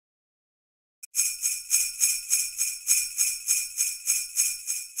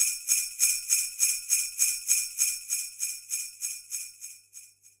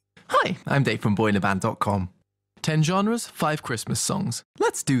Hi, I'm Dave from boyinaband.com. 10 genres, 5 Christmas songs.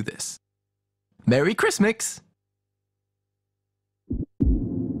 Let's do this. Merry CHRISTMIX!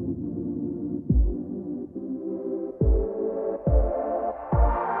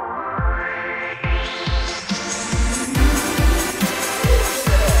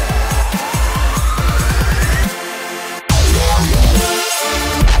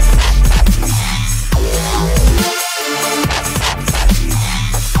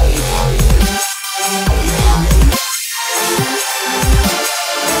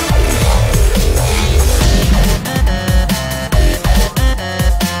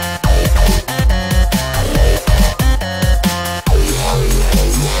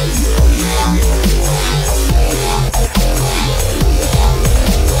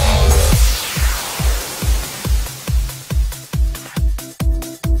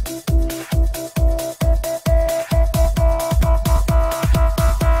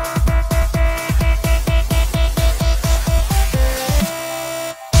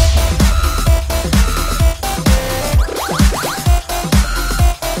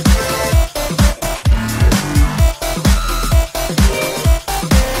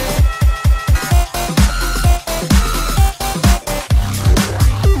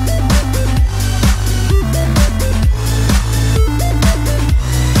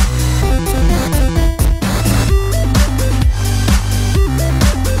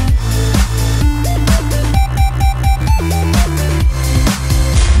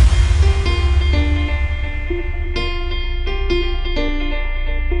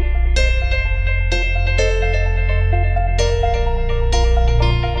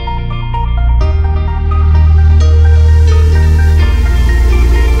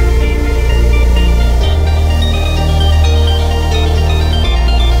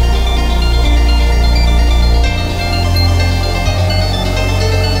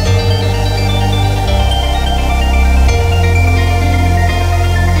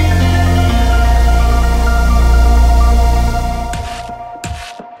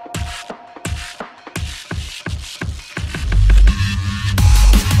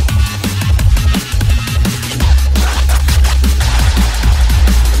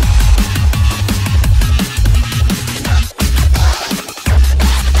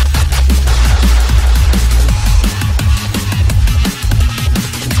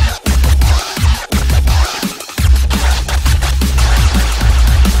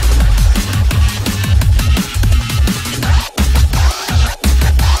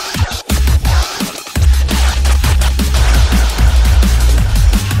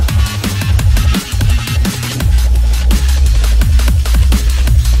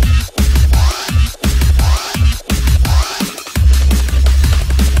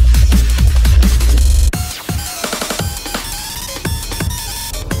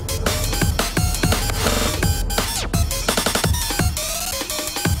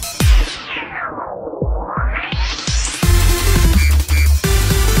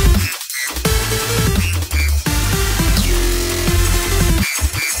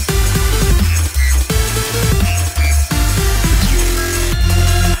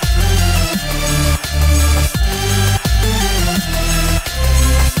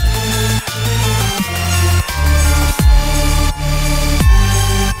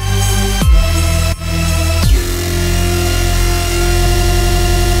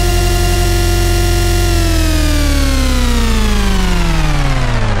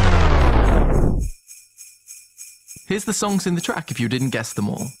 Here's the songs in the track if you didn't guess them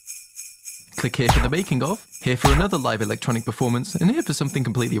all. Click here for the making of, here for another live electronic performance, and here for something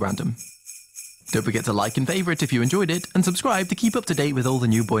completely random. Don't forget to like and favourite if you enjoyed it, and subscribe to keep up to date with all the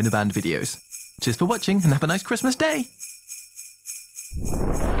new Boy in a Band videos. Cheers for watching, and have a nice Christmas day!